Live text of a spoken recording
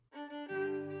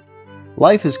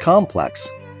Life is complex.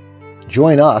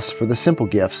 Join us for the simple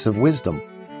gifts of wisdom,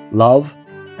 love,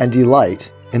 and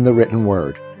delight in the written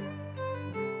word.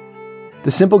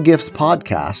 The Simple Gifts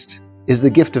podcast is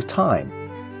the gift of time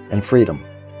and freedom.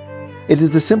 It is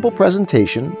the simple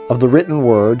presentation of the written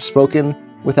word spoken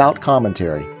without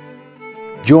commentary.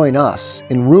 Join us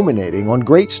in ruminating on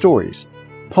great stories,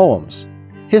 poems,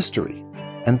 history,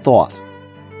 and thought.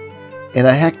 In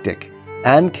a hectic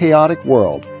and chaotic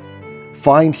world,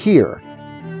 find here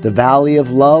the valley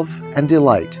of love and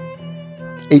delight,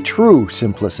 a true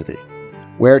simplicity,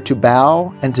 where to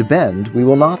bow and to bend we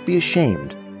will not be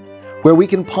ashamed, where we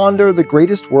can ponder the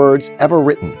greatest words ever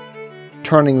written,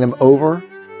 turning them over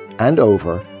and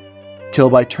over,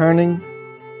 till by turning,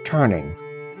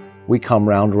 we come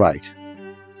round right.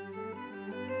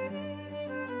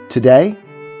 Today,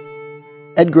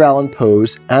 Edgar Allan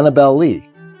Poe's Annabel Lee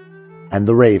and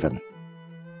the Raven.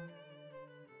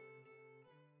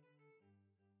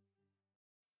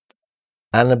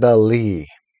 Annabel Lee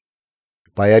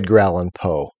by Edgar Allan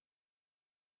Poe.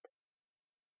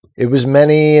 It was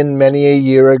many and many a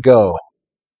year ago,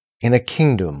 in a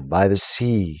kingdom by the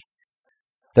sea,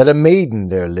 that a maiden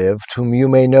there lived whom you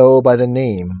may know by the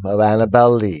name of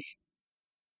Annabel Lee.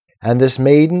 And this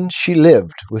maiden she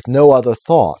lived with no other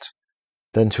thought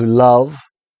than to love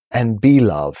and be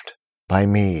loved by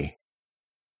me.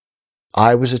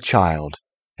 I was a child,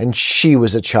 and she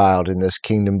was a child in this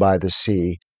kingdom by the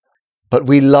sea, but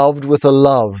we loved with a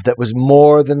love that was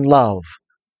more than love,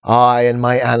 I and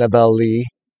my Annabel Lee,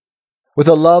 with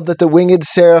a love that the winged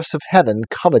seraphs of heaven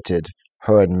coveted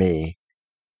her and me.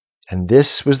 And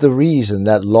this was the reason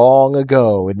that long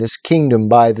ago in this kingdom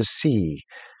by the sea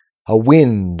a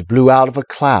wind blew out of a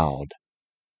cloud,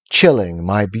 chilling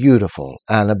my beautiful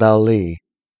Annabel Lee,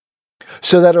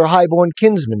 so that her high-born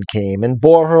kinsman came and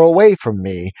bore her away from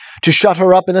me to shut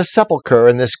her up in a sepulchre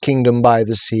in this kingdom by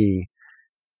the sea.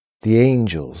 The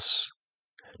angels,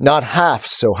 not half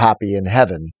so happy in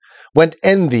heaven, went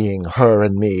envying her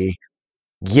and me.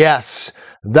 Yes,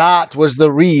 that was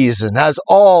the reason, as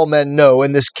all men know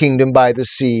in this kingdom by the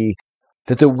sea,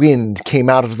 that the wind came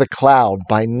out of the cloud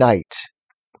by night,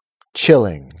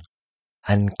 chilling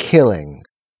and killing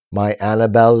my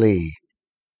Annabel Lee.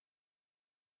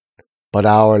 But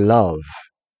our love,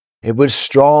 it was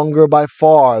stronger by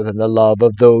far than the love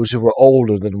of those who were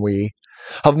older than we,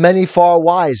 of many far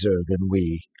wiser than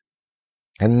we.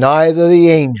 And neither the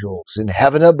angels in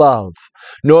heaven above,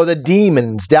 nor the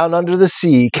demons down under the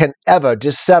sea can ever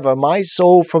dissever my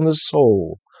soul from the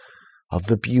soul of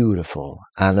the beautiful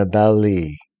Annabel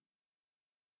Lee.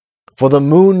 For the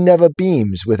moon never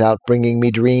beams without bringing me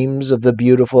dreams of the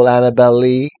beautiful Annabel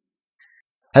Lee,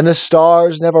 and the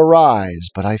stars never rise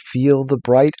but I feel the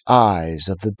bright eyes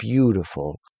of the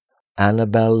beautiful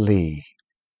Annabel Lee.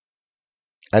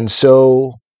 And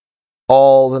so,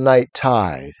 all the night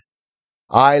tide,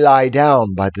 I lie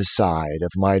down by the side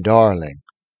of my darling,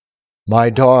 my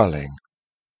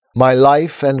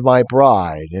life and my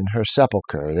bride, in her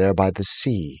sepulchre there by the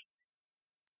sea,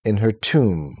 in her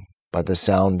tomb by the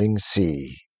sounding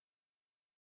sea.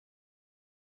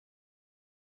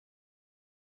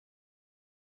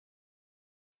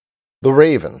 The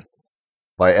Raven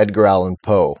by Edgar Allan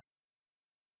Poe.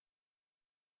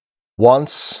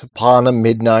 Once upon a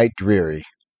midnight dreary,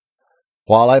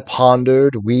 while I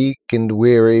pondered, weak and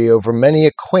weary, over many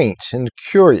a quaint and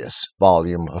curious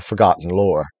volume of forgotten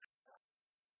lore,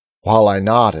 while I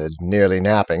nodded, nearly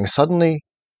napping, suddenly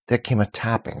there came a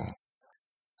tapping,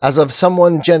 as of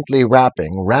someone gently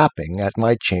rapping at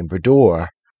my chamber door.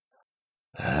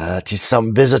 "'Tis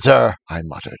some visitor," I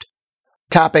muttered,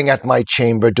 "tapping at my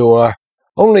chamber door,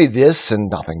 only this and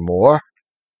nothing more."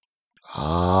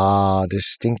 Ah,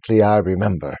 distinctly I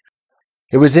remember,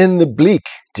 it was in the bleak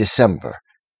December,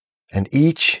 and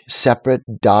each separate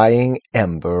dying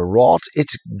ember wrought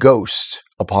its ghost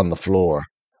upon the floor.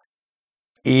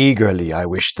 Eagerly I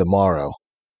wished the morrow.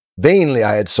 Vainly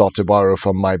I had sought to borrow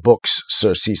from my books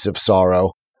surcease of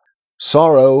sorrow,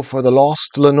 sorrow for the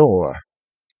lost Lenore,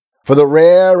 for the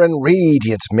rare and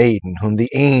radiant maiden whom the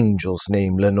angels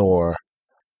name Lenore,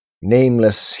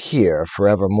 nameless here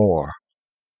forevermore.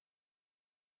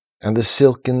 And the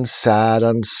silken, sad,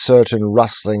 uncertain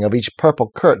rustling of each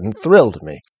purple curtain thrilled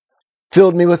me,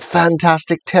 filled me with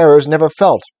fantastic terrors never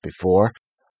felt before,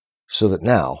 so that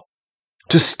now,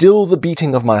 to still the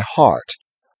beating of my heart,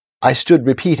 I stood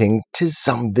repeating, "'Tis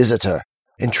some visitor,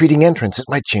 entreating entrance at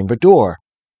my chamber door.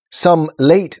 Some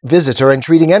late visitor,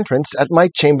 entreating entrance at my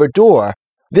chamber door.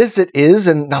 This it is,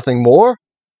 and nothing more."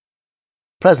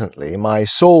 Presently my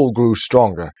soul grew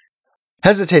stronger.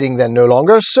 Hesitating then no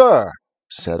longer, "Sir,"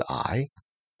 said I,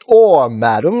 Or,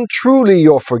 madam, truly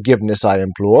your forgiveness I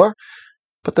implore,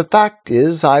 but the fact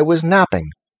is I was napping,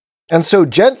 and so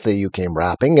gently you came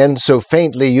rapping, and so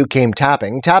faintly you came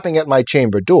tapping, tapping at my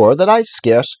chamber door, that I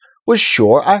scarce was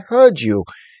sure I heard you.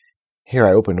 Here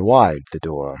I opened wide the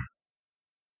door.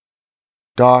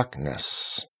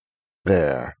 Darkness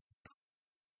there,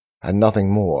 and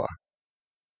nothing more.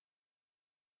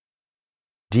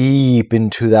 Deep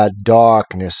into that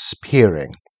darkness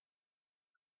peering,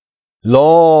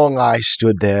 long I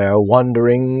stood there,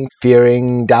 wondering,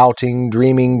 fearing, doubting,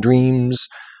 dreaming dreams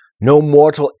no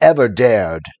mortal ever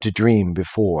dared to dream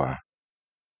before.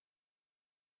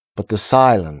 But the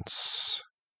silence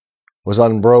was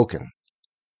unbroken,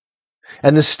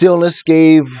 and the stillness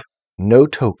gave no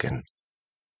token,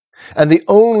 and the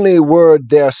only word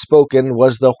there spoken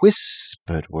was the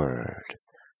whispered word,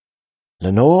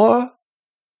 "Lenore?"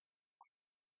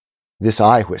 This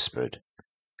I whispered,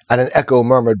 and an echo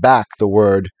murmured back the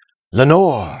word,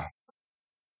 "Lenore!"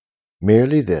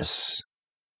 Merely this,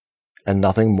 and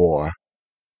nothing more.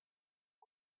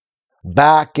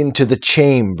 Back into the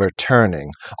chamber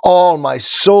turning, all my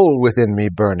soul within me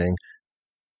burning,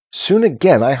 soon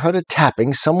again I heard a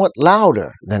tapping somewhat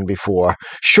louder than before.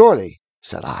 "Surely,"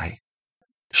 said I,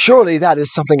 "surely that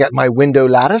is something at my window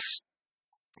lattice.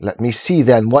 Let me see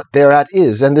then what thereat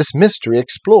is, and this mystery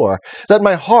explore. Let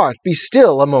my heart be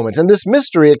still a moment, and this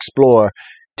mystery explore.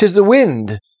 'Tis the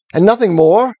wind, and nothing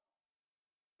more."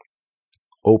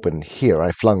 Open here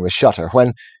I flung the shutter,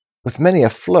 when, with many a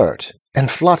flirt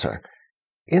and flutter,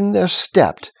 in there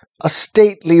stepped a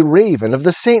stately raven of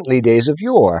the saintly days of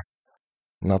yore.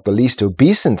 Not the least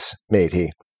obeisance made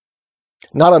he,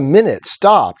 not a minute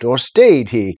stopped or stayed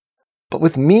he, but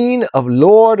with mien of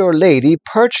lord or lady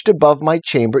perched above my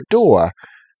chamber door,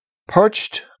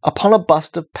 perched upon a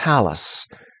bust of Pallas,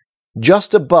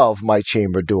 just above my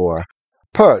chamber door,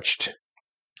 perched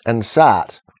and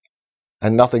sat,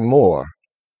 and nothing more.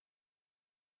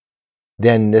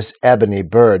 Then this ebony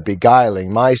bird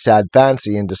beguiling my sad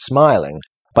fancy into smiling,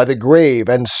 by the grave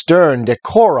and stern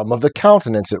decorum of the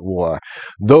countenance it wore,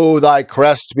 "Though thy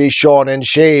crest be shorn and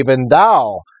shaven,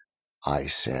 thou," I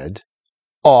said,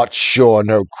 "art sure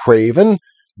no craven,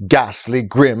 ghastly,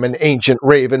 grim, and ancient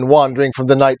raven wandering from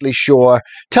the nightly shore.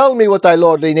 Tell me what thy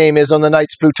lordly name is on the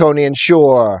night's Plutonian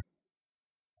shore."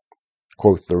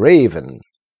 Quoth the raven,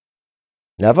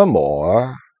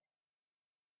 "Nevermore."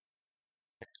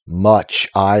 Much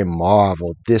I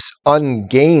marvelled this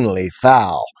ungainly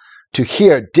fowl to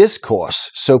hear discourse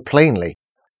so plainly,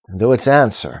 though its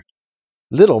answer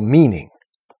little meaning,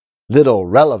 little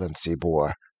relevancy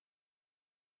bore.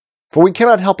 For we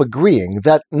cannot help agreeing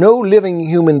that no living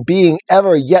human being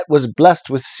ever yet was blessed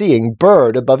with seeing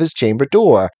bird above his chamber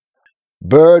door,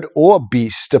 bird or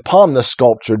beast upon the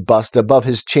sculptured bust above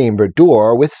his chamber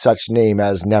door, with such name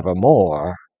as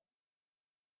Nevermore.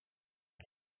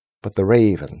 But the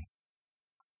raven,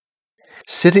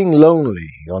 sitting lonely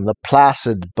on the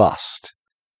placid bust,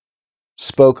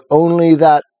 spoke only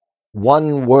that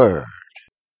one word,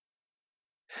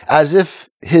 as if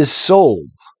his soul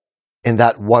in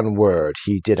that one word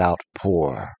he did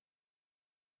outpour.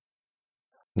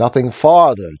 Nothing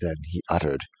farther than he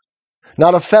uttered,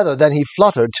 not a feather than he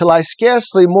fluttered, till I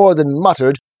scarcely more than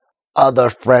muttered, "Other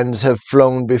friends have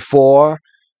flown before.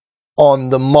 On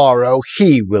the morrow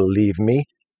he will leave me,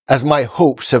 as my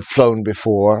hopes have flown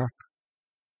before."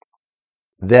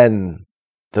 Then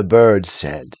the bird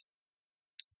said,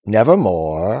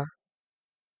 "Nevermore."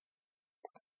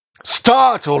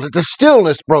 Startled at the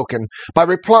stillness broken by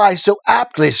reply so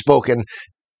aptly spoken,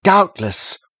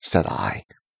 "Doubtless," said I,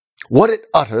 "what it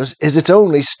utters is its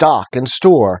only stock and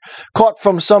store, caught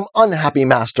from some unhappy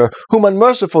master, whom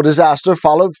unmerciful disaster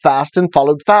followed fast and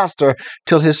followed faster,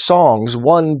 till his songs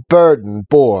one burden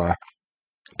bore,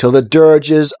 till the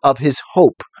dirges of his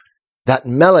hope that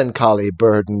melancholy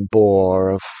burden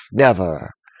bore of never,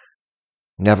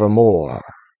 nevermore."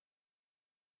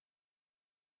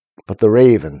 But the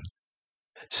raven,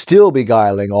 still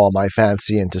beguiling all my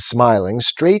fancy into smiling,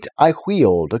 straight I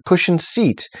wheeled a cushioned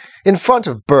seat in front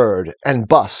of bird and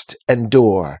bust and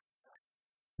door.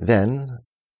 Then,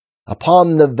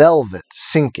 upon the velvet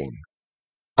sinking,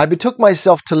 I betook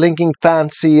myself to linking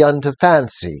fancy unto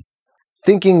fancy,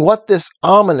 thinking what this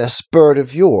ominous bird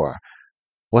of yore,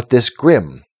 what this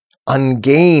grim,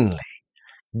 ungainly,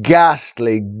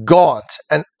 ghastly, gaunt,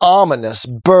 and ominous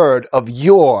bird of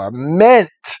yore meant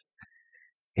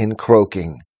in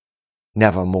croaking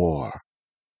 "Nevermore."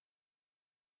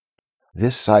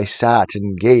 This I sat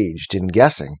engaged in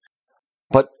guessing,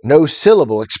 but no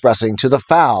syllable expressing to the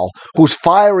fowl, whose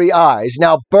fiery eyes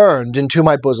now burned into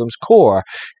my bosom's core.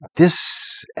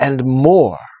 This and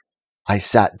more I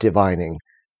sat divining,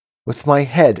 with my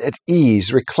head at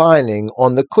ease reclining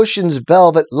on the cushion's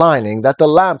velvet lining that the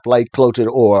lamplight gloated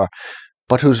o'er,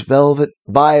 but whose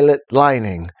violet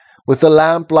lining, with the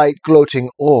lamplight gloating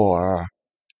o'er,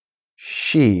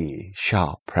 she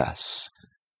shall press.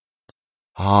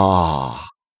 Ah,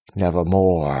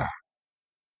 nevermore.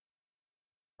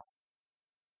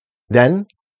 Then,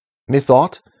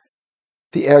 methought,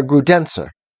 the air grew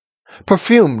denser,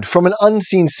 perfumed from an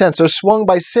unseen censer swung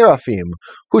by seraphim,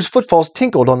 whose footfalls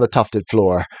tinkled on the tufted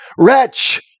floor.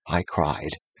 "Wretch!" I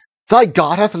cried, "thy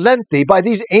God hath lent thee, by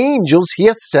these angels he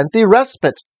hath sent thee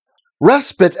respite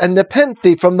and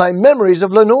nepenthe from thy memories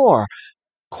of Lenore.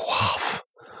 Quaff,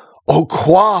 oh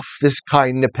quaff this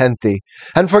kind nepenthe,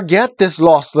 and forget this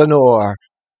lost Lenore."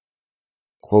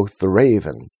 Quoth the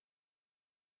raven,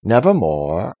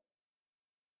 "Nevermore."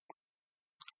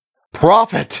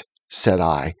 "Prophet," said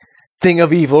I, "thing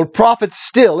of evil, prophet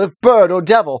still, if bird or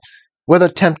devil, whether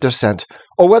tempter sent,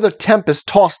 or whether tempest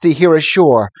tossed thee here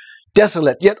ashore,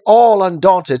 desolate, yet all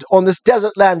undaunted, on this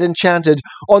desert land enchanted,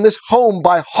 on this home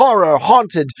by horror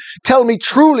haunted, tell me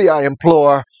truly, I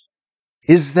implore,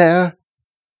 is there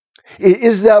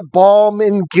balm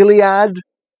in Gilead?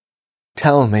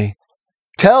 Tell me,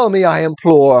 I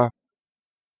implore."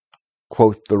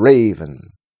 Quoth the raven,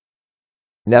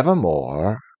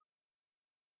 "Nevermore."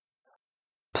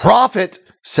 "Prophet,"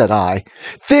 said I,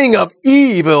 "thing of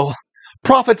evil,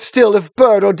 prophet still, if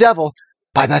bird or devil,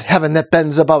 by that heaven that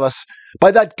bends above us,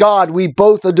 by that God we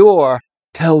both adore,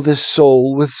 tell this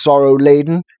soul with sorrow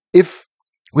laden, if,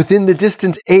 within the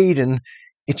distant Aidenn,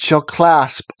 it shall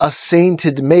clasp a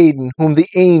sainted maiden whom the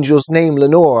angels name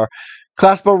Lenore,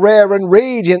 clasp a rare and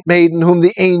radiant maiden whom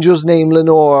the angels name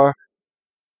Lenore."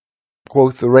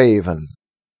 Quoth the raven,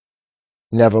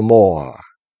 "Nevermore."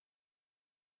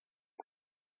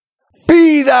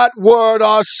 "Be that word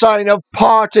our sign of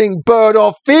parting, bird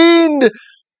or fiend?"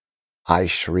 I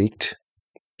shrieked,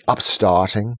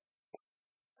 upstarting.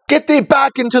 "Get thee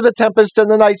back into the tempest and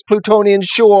the night's Plutonian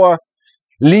shore.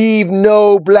 Leave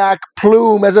no black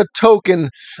plume as a token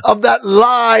of that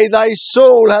lie thy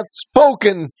soul hath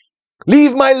spoken.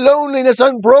 Leave my loneliness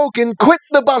unbroken, quit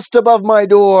the bust above my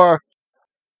door.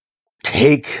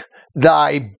 Take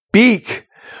thy beak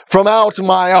from out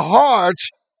my heart,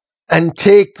 and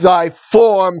take thy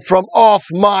form from off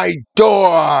my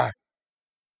door."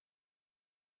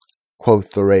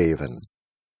 Quoth the raven,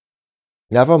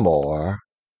 "Nevermore."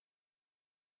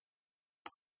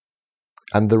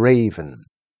 And the raven,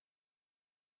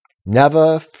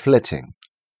 never flitting,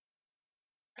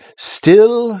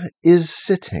 still is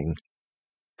sitting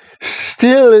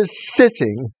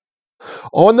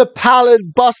on the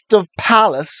pallid bust of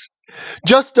Pallas,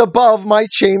 just above my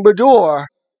chamber door,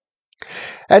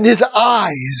 and his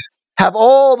eyes have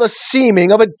all the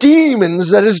seeming of a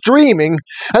demon's that is dreaming,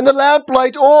 and the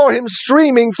lamplight o'er him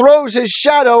streaming throws his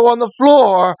shadow on the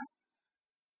floor,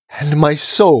 and my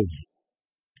soul,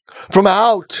 from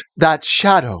out that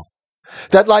shadow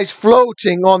that lies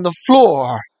floating on the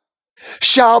floor,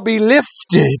 shall be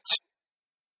lifted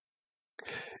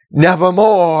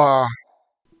nevermore.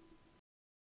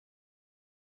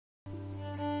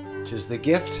 'Tis the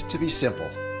gift to be simple,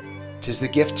 'tis the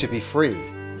gift to be free,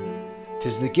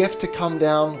 'tis the gift to come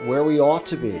down where we ought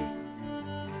to be,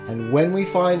 and when we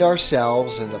find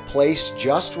ourselves in the place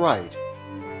just right,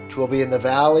 'twill be in the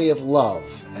valley of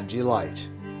love and delight.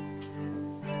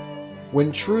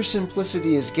 When true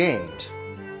simplicity is gained,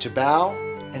 to bow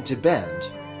and to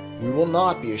bend, we will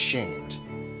not be ashamed.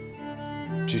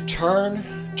 To turn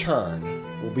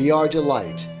will be our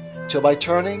delight, till by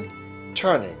turning,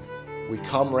 we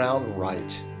come round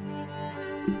right.